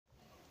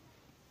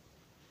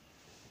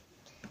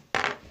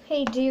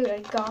Hey, dude,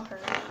 I got her.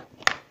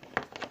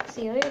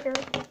 See you later.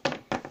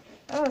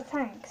 Oh,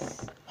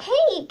 thanks.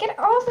 Hey, get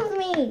off of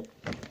me!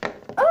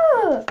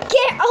 Oh,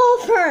 Get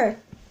off her!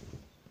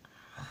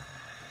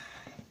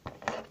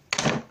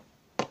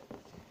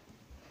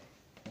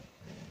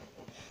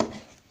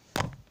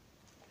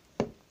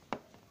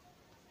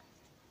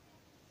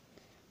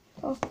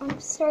 Oh,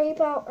 I'm sorry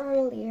about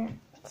earlier.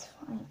 it's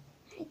fine.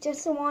 I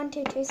just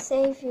wanted to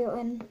save you,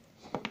 and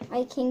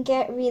I can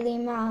get really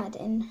mad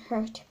and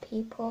hurt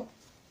people.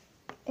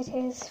 It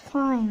is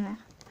fine.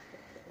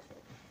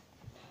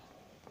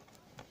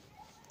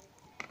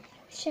 I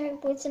wish I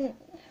wasn't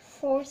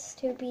forced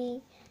to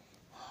be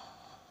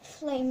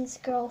Flame's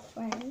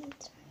girlfriend.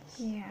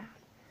 Yeah.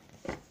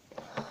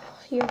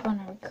 You're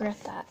gonna regret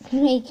that.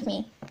 Make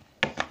me.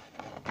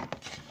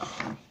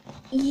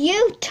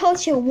 You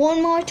touch it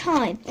one more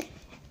time,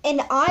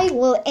 and I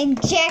will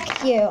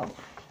inject you.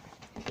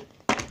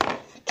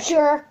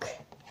 Jerk.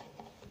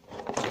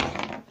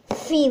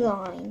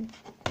 Feline.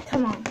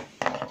 Come on.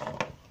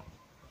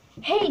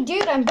 Hey,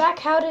 dude, I'm back.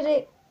 How did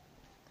it...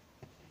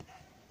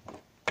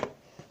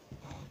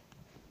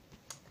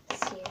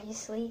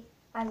 Seriously?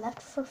 I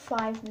left for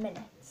 5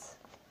 minutes.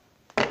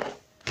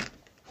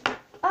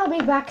 I'll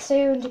be back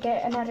soon to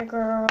get another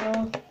girl.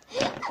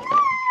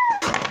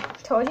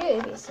 Told you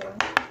it'd be soon.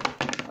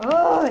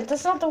 Oh,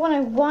 that's not the one I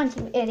want,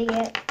 you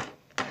idiot.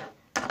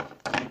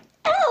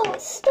 Ow!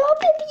 Stop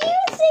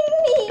abusing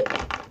me!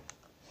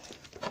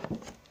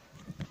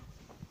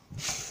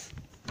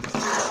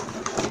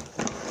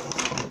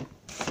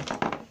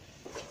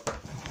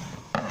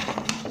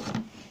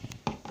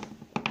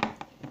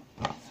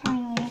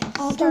 Finally,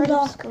 All the start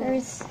of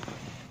school.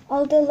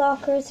 all the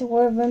lockers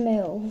were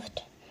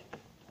removed.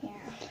 Yeah.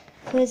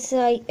 Because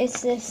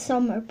it's the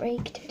summer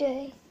break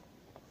today.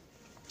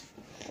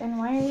 Then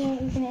why are you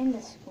even in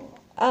the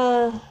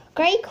school?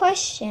 Great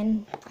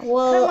question.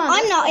 Well, Come on.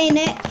 I'm not in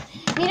it.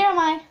 Neither am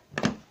I.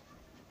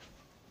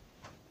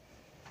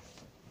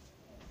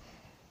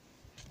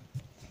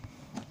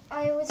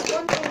 I was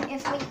wondering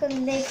if we could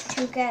live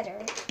together.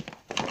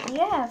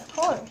 Yeah, of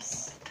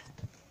course.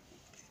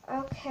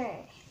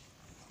 Okay.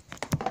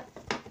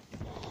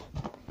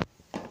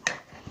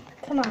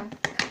 Come on.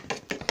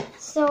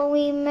 So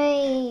we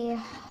may...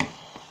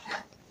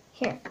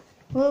 Here.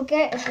 We'll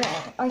get a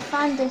bed. I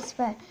found this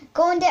bed.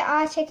 Go in the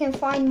attic and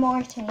find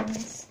more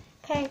things.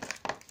 Okay.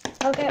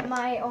 I'll get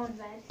my own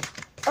bed.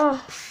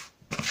 Oh.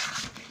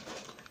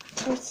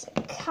 There's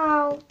a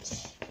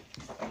couch.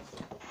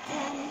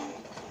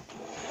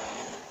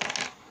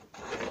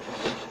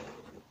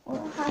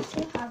 We'll have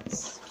to have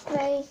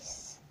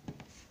space.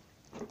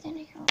 There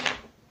you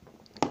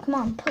go. Come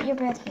on, put your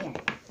bed here.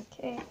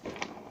 Okay.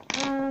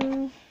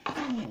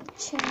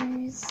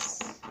 Chairs.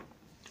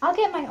 I'll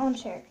get my own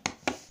chair.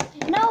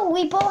 No,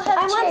 we both have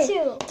I want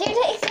chairs. to. Dude,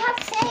 it's not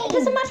the same. It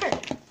doesn't matter.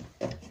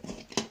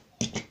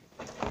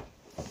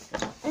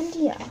 And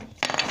yeah.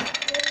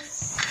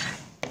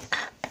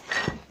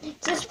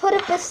 Just put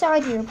it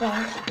beside your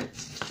bed.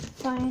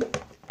 Fine.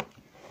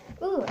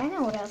 Ooh, I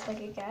know what else I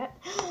could get.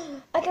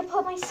 I could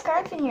put my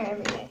scarf in here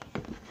every day.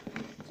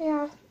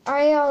 Yeah.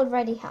 I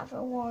already have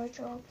a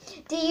wardrobe.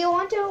 Do you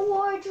want a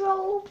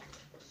wardrobe?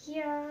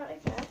 Yeah,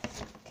 I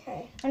guess.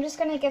 Okay. I'm just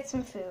gonna get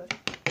some food.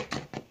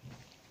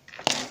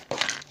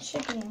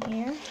 Should be in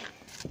here.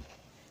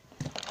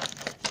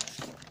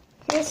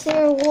 Here's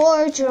your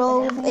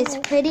wardrobe. It's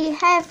pretty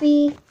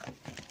heavy.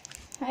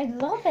 I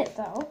love it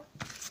though.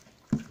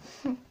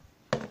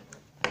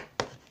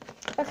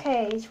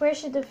 Okay, where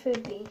should the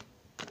food be?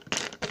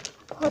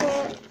 Put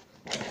it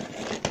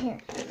here.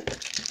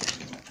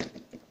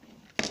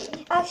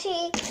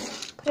 Actually,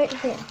 put it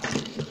here.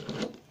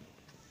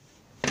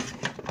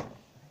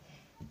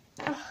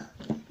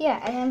 Yeah,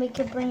 and then we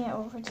could bring it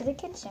over to the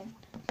kitchen.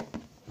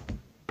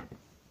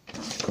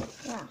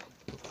 Yeah.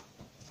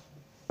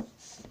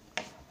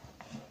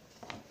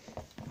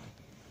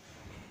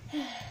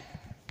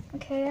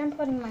 Okay, I'm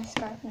putting my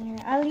scarf in here.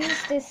 I'll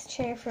use this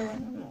chair for when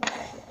I'm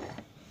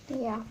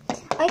over. Yeah.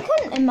 I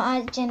couldn't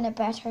imagine a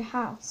better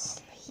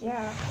house.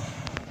 Yeah.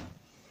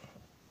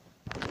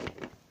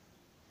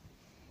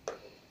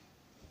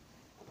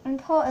 I'm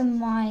putting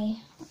mine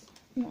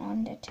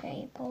on the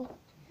table.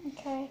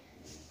 Okay.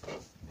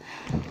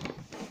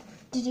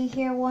 Did you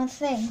hear one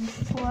thing?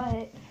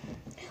 What?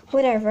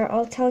 Whatever,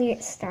 I'll tell you at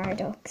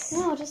Starbucks.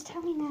 No, just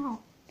tell me now.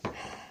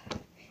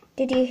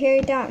 Did you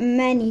hear that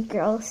many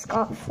girls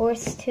got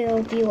forced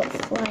to be with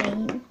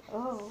Flame?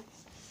 Oh.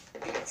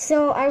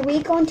 So are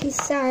we going to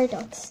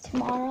Starbucks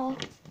tomorrow?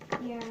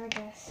 Yeah, I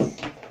guess.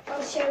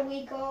 Or shall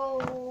we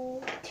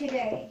go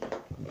today?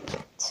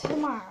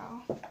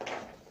 Tomorrow.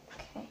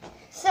 Okay.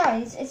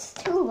 Sorry, it's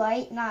too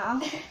late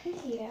now.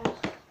 Yeah.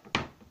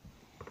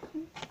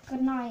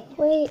 Good night.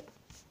 Wait.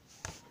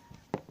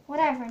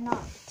 Whatever,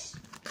 night.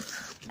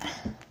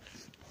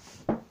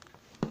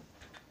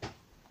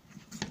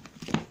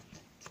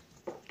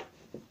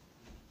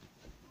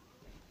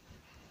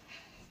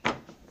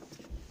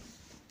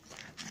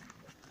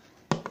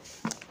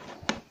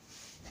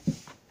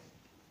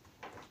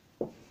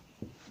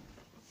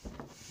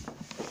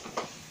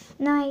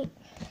 Night.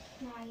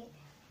 Night.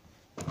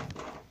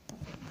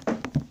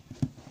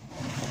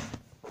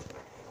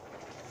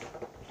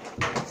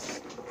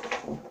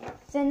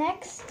 The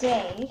next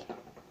day,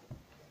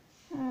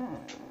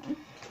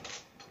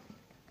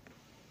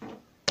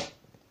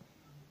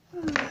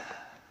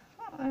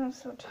 I'm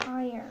so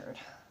tired.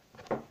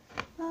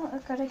 Well, I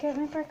gotta get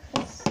my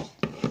breakfast.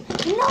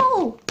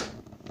 No!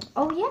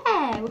 Oh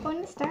yeah, we're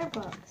going to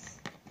Starbucks.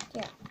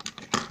 Yeah.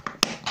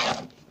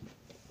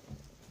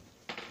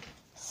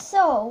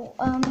 So,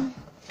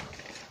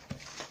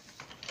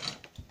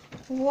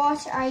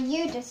 what are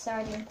you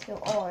deciding to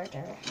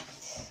order?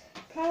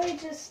 Probably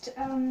just,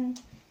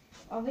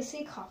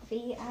 obviously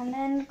coffee and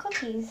then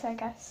cookies, I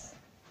guess.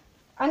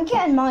 I'm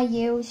getting my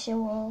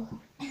usual.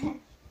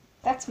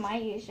 That's my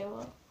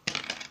usual.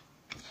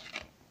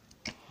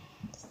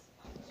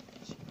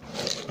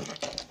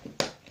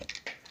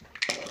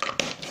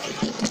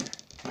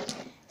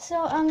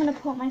 So I'm gonna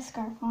put my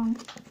scarf on.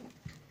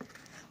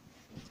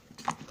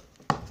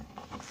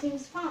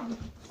 Seems fun.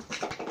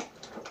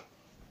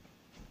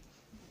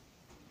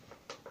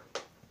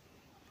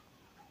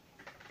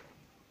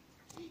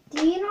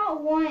 Do you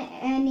not want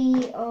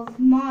any of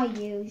my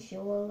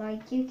usual?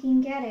 Like, you can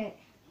get it.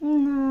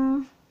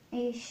 No. Are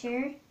you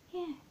sure?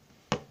 Yeah.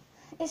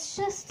 It's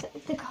just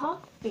the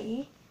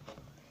coffee.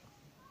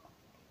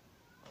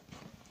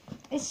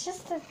 It's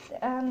just a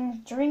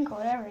drink or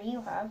whatever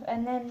you have,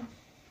 and then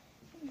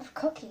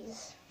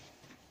cookies.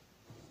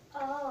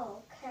 Oh,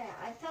 okay.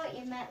 I thought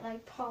you meant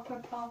like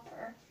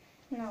popper.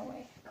 No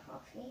way.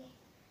 Coffee.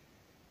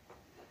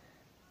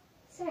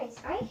 Sorry,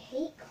 I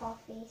hate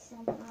coffee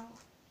somehow.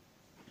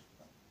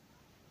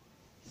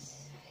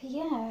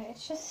 Yeah,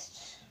 it's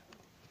just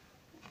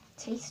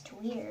tastes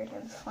weird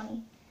and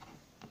funny.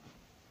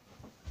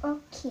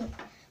 Okay.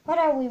 What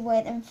are we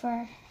waiting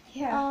for?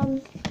 Yeah.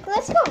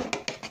 Let's go.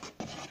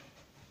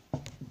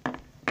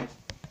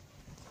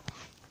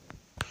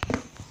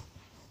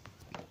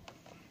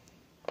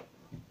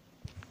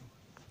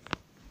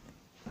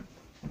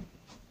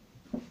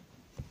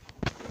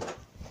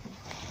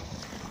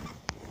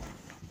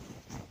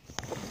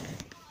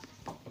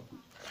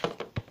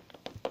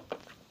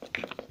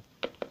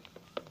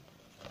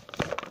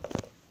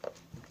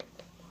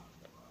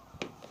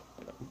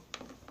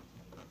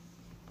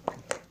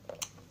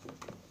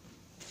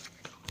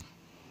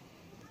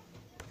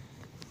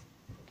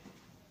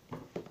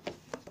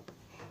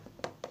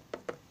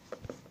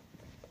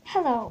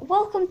 Hello,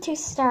 welcome to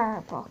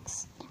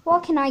Starbucks.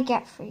 What can I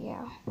get for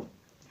you?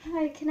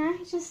 Hi, can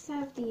I just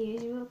have the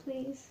usual,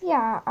 please?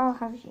 Yeah, I'll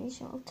have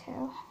usual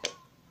too.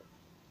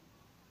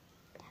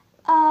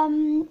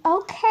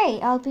 Okay,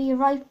 I'll be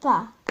right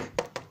back.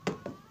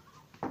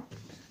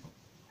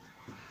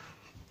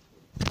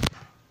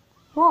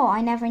 Whoa,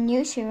 I never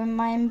knew she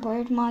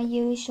remembered my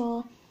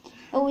usual.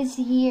 It was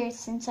years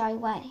since I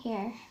went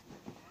here.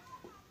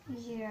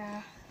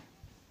 Yeah.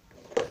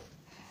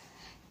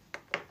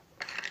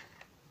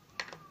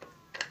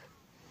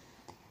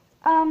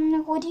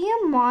 Would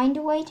you mind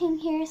waiting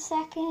here a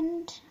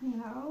second?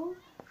 No.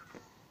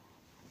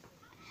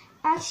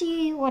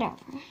 Actually,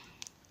 whatever.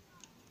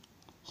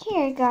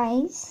 Here,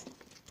 guys.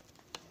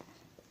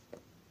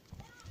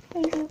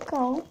 Here you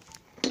go.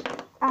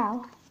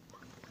 Ow.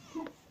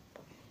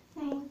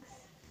 Thanks.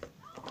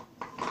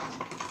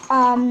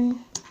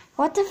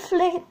 What the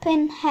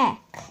flippin'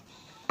 heck?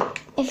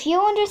 If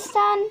you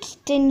understand,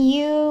 then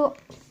you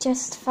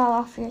just fell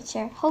off your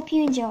chair. Hope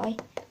you enjoy.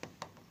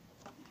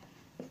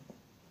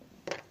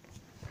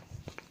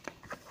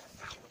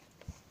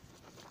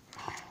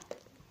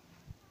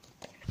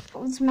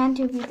 It was meant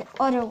to be the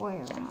other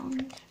way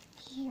around.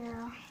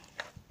 Yeah.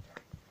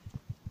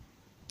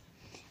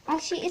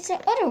 Actually, it's the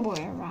other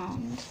way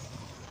around.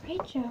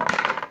 Great job.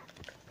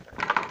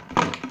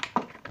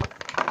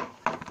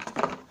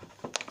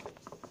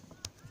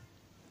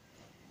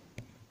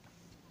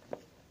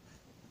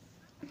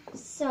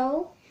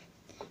 So,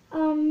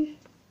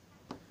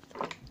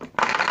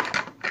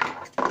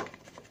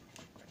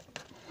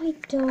 my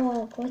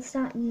dog, what's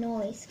that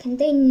noise? Can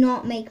they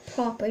not make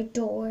proper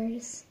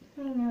doors?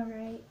 I know,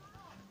 right?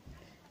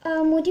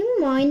 Would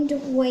you mind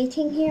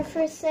waiting here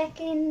for a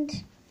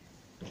second?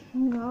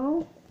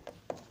 No.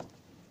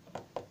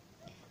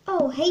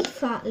 Oh, hey,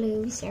 fat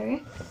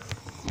loser.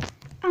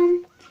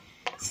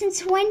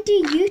 Since when do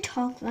you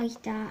talk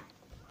like that?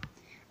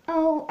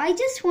 Oh, I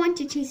just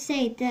wanted to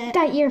say that...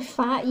 That you're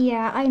fat?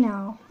 Yeah, I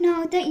know.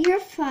 No, that you're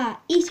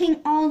fat, eating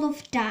all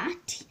of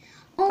that.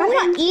 Oh, I'm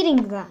and- not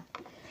eating that.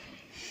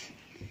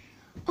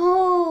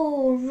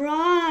 Oh,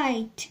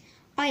 right.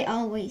 I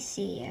always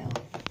see you.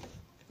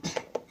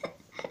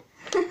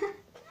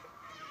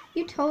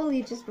 You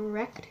totally just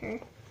wrecked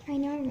her. I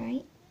know,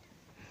 right?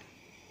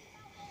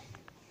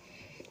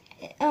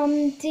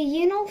 Do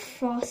you know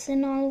Frost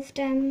and all of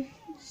them?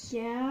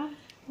 Yeah.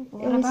 It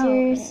was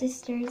your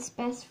sister's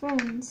best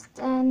friends.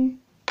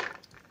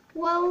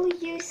 Well,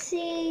 you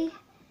see,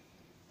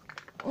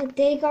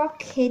 they got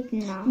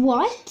kidnapped.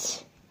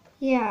 What?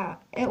 Yeah,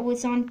 it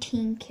was on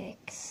Teen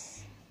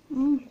Kicks.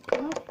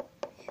 What?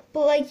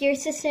 But, like, your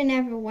sister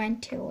never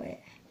went to it.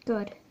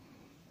 good.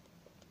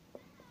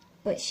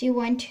 But she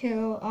went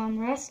to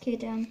rescue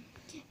them.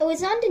 It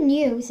was on the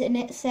news and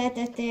it said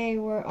that they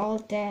were all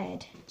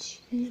dead.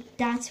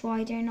 That's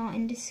why they're not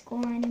in the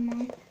school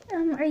anymore.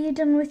 Are you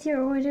done with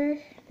your order?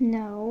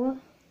 No.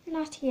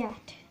 Not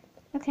yet.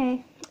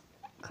 Okay.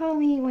 Call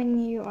me when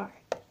you are.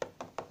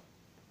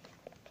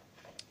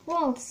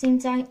 Well,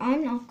 seems like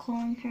I'm not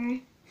calling her.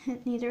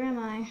 Neither am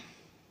I.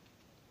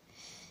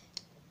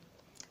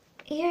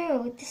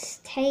 Ew,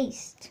 this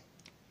taste.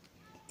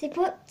 They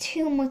put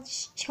too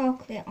much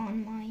chocolate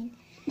on mine.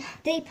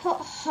 They put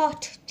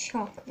hot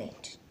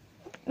chocolate.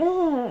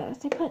 Ugh,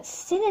 they put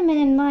cinnamon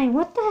in mine.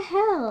 What the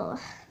hell?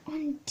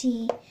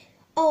 Auntie.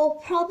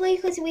 Oh, probably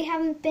because we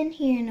haven't been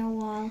here in a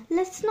while.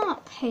 Let's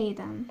not pay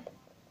them.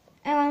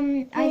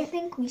 I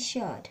think we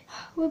should.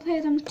 We'll pay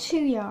them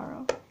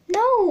 €2.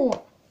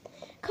 No!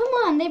 Come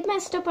on, they've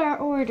messed up our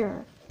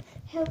order.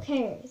 Who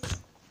cares?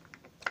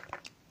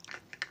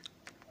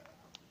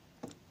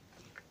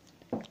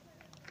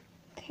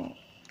 Okay.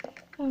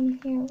 Here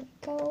we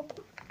go.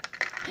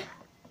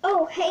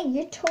 Oh, hey,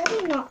 you're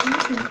totally not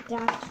eating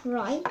that,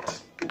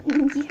 right?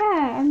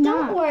 Yeah, I'm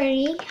Don't not.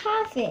 worry,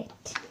 have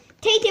it.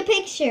 Take a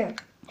picture.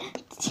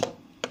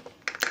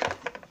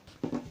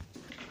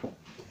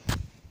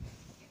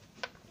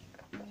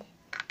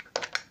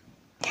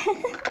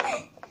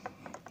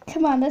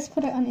 Come on, let's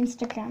put it on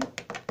Instagram.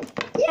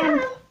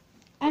 Yeah.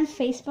 And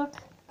Facebook.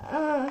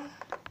 No.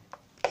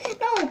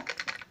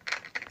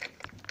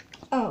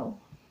 Oh.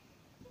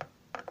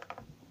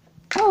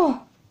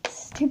 Oh,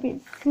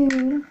 stupid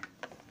food.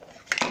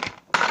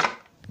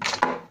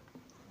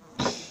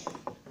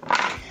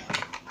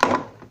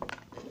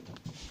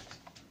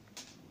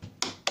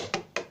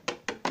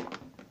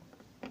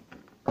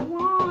 Come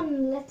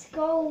on, let's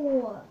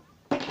go.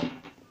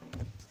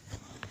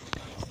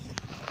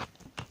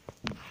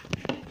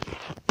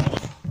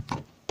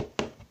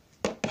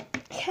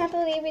 Can't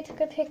believe we took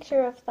a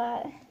picture of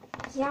that.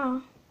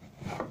 Yeah.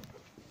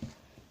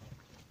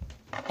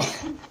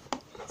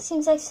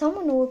 Seems like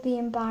someone will be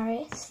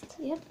embarrassed.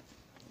 Yep.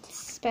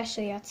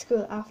 Especially at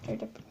school after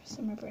the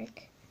summer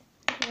break.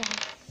 Yeah.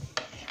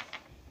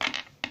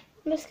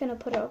 I'm just gonna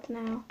put it up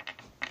now.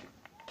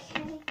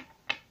 Okay.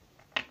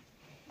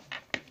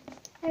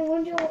 I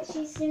wonder what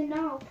she's doing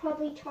now.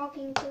 Probably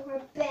talking to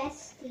her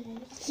bestie.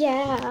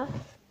 Yeah.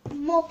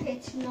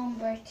 Muppet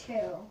number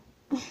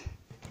 2.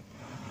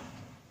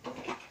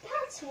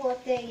 That's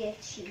what they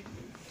achieved.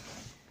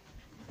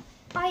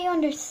 I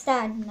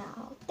understand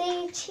now.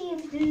 They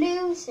achieved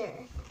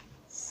losers.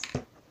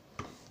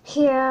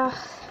 Yeah.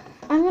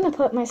 I'm gonna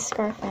put my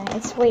scarf in.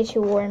 It's way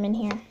too warm in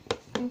here.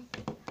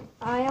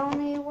 I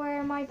only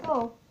wear my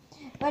bow.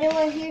 By the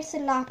way, here's the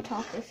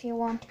laptop if you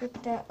want to put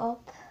that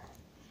up.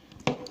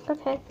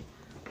 Okay.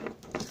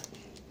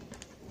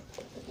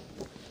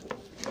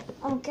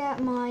 I'll get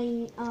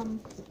my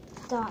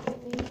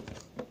diary.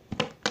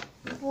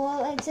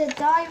 Well, it's a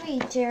diary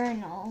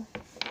journal.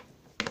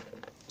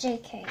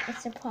 JK,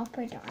 it's a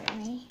proper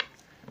diary.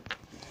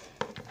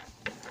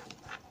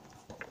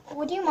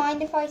 Would you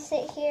mind if I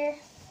sit here?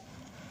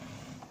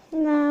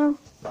 No.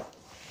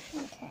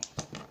 Okay.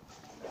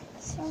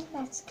 So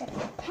let's get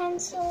a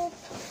pencil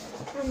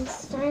and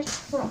start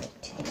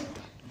writing.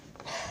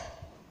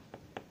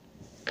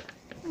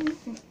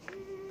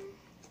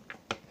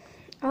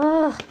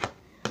 Ugh.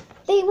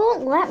 They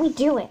won't let me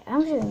do it.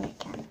 I'm doing it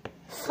again.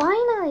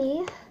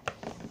 Finally.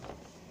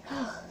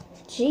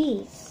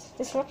 Jeez.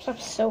 This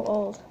laptop's so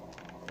old.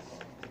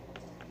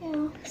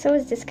 Yeah. So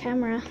is this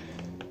camera.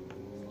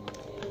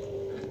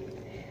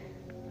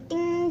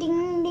 Ding,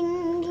 ding,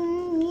 ding,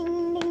 ding,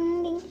 ding,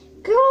 ding, ding.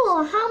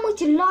 Girl, how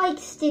much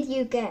likes did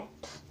you get?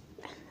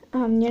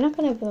 You're not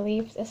gonna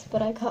believe this,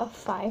 but I got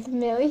 5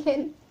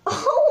 million.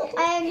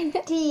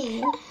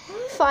 OMG.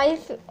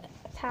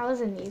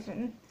 5,000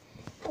 even.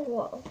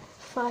 Whoa.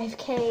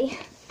 5K.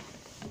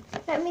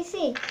 Let me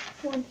see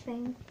one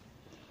thing.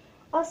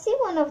 I'll see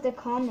one of the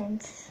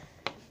comments.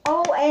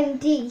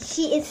 OMG,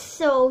 she is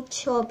so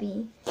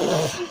chubby.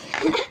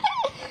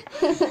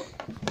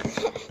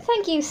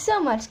 Thank you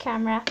so much,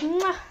 camera.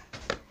 Mwah.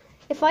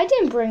 If I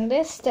didn't bring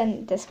this,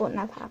 then this wouldn't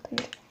have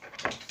happened.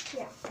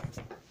 Yeah.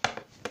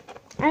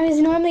 I was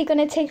normally going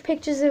to take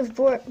pictures of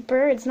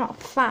birds, not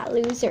fat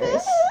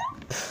losers.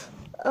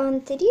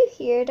 Did you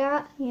hear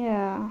that?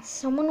 Yeah.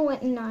 Someone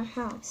went in our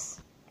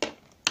house.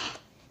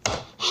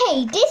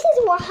 Hey, this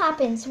is what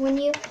happens when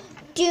you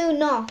do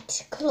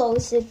not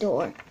close the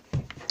door.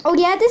 Oh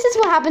yeah, this is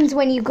what happens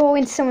when you go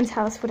into someone's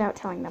house without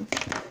telling them.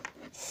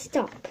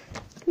 Stop.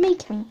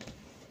 Make me.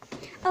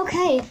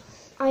 Okay,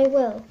 I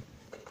will.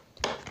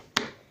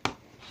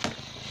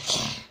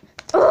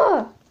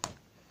 Ugh!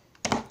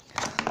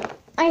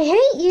 I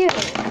hate you.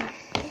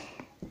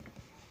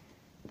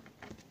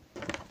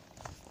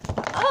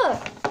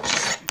 Oh.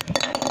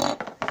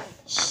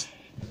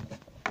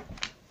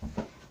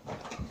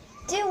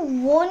 Do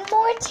one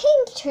more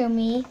thing to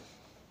me,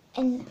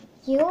 and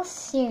you'll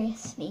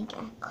seriously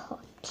get caught.